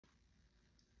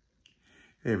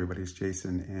Hey everybody, it's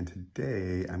Jason, and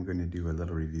today I'm going to do a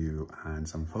little review on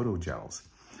some photo gels.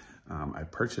 I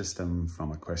purchased them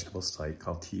from a questionable site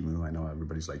called Temu. I know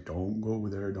everybody's like, don't go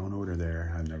over there, don't order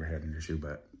there. I've never had an issue,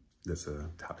 but this is a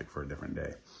topic for a different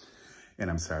day. And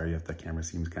I'm sorry if the camera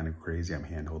seems kind of crazy. I'm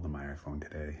hand holding my iPhone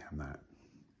today. I'm not,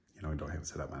 I don't have it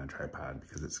set up on a tripod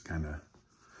because it's kind of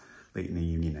late in the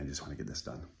evening. I just want to get this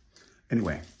done.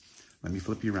 Anyway, let me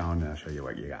flip you around and I'll show you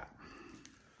what you got.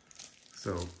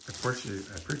 So I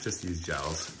purchased these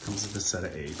gels. It comes with a set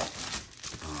of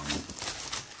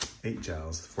 8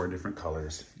 gels, 4 different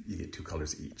colors. You get 2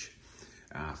 colors each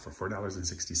for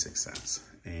 $4.66.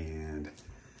 And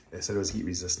it said it was heat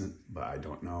resistant, but I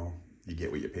don't know. You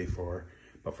get what you pay for.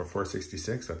 But for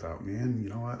 $4.66, I thought, man, you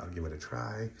know what? I'll give it a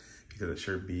try because it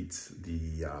sure beats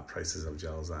the prices of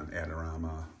gels on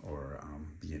Adorama or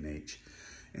B&H.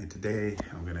 And today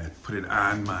I'm gonna put it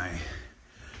on my,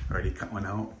 already cut one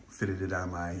out, fitted it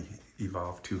on my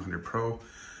eVOLV 200 Pro.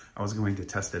 I was going to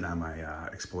test it on my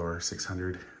Explorer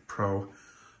 600 Pro,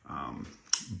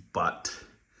 but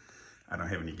I don't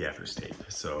have any gaffer's tape,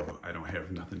 so I don't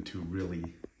have nothing to really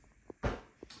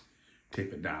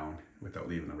tape it down without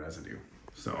leaving a residue.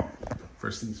 So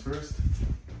first things first,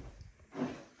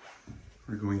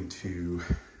 we're going to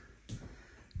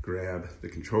grab the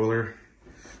controller,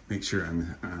 make sure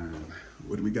I'm on,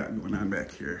 what do we got going on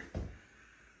back here?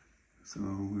 So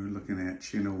we're looking at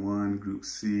channel 1, group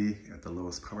C at the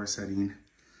lowest power setting.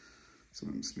 So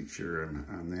let's make sure I'm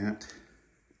on that.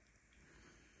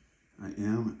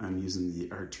 I'm using the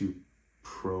R2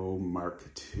 Pro Mark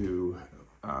II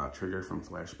trigger from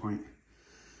Flashpoint.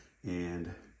 And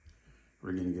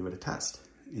we're gonna give it a test.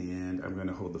 And I'm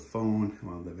gonna hold the phone,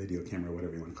 well, the video camera,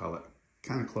 whatever you wanna call it,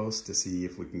 kind of close to see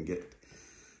if we can get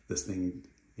this thing,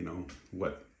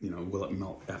 will it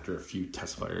melt after a few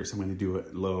test fires? I'm gonna do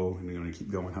it low and I'm gonna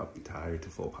keep going up high to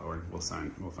full power and we'll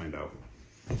find out.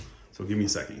 So give me a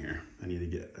second here. I need to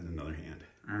get another hand.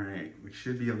 All right, we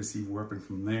should be able to see warping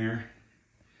from there.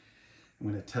 I'm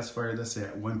gonna test fire this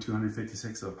at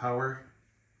 1/256 of power.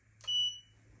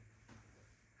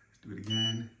 Let's do it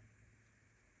again.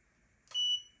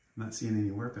 I'm not seeing any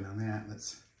warping on that.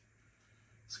 Let's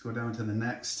go down to the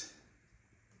next.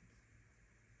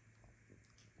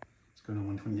 Let's go to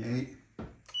 128.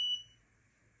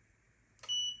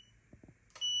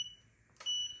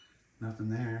 Nothing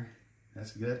there.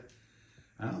 That's good.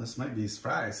 I don't know, this might be a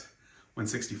surprise.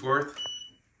 1/64th.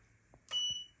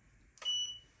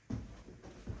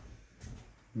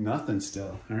 Nothing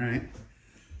still. All right.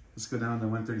 Let's go down to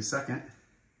 1/32.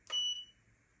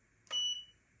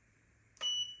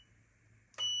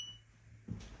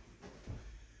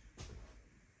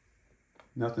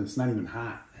 Nothing. It's not even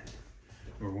hot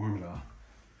or warm at all.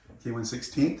 Okay,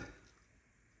 1/16.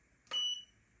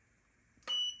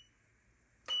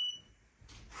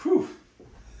 Whew.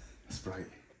 That's bright.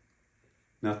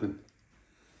 Nothing.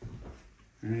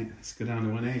 All right, let's go down to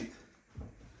 1/8.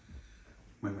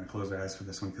 Might want to close our eyes for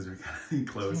this one because we're kind of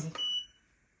close.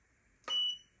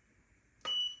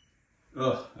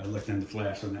 Oh, I looked in the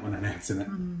flash on that one on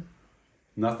accident.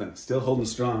 Nothing. Still holding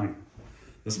strong.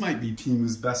 This might be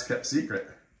Temu's best kept secret.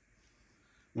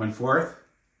 1/4.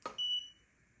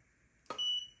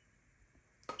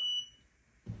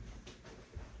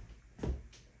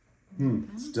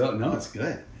 Still, no, it's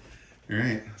good. All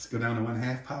right, let's go down to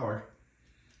 1/2 power.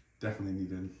 Definitely need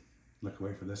to look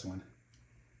away for this one.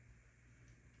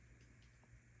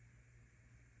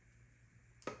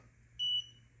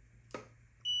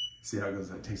 See how it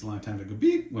goes. It takes a long time to go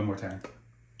beep. One more time.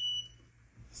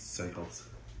 Cycles.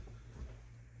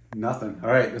 Nothing.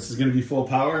 All right, this is gonna be full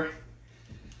power.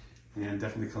 And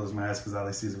definitely close my eyes because all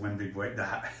I see is one big white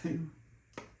dot. Wait,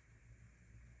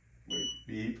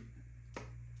 beep.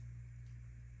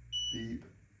 Beep.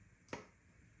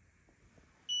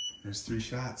 There's 3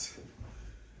 shots.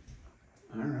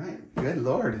 All right, good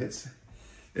Lord, it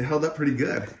held up pretty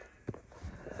good.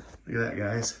 Look at that,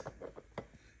 guys.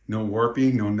 No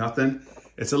warping, no nothing.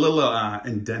 It's a little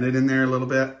indented in there a little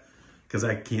bit because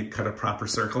I can't cut a proper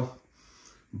circle.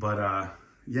 But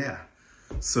yeah,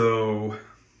 so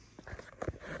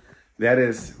that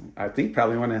is, I think,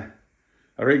 probably a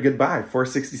very good buy.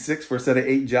 $4.66 for a set of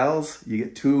 8 gels. You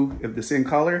get 2 of the same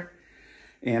color.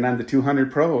 And on the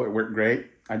 200 Pro, it worked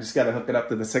great. I just got to hook it up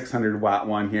to the 600 watt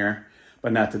one here,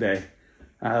 but not today.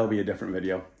 That'll be a different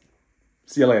video.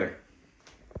 See you later.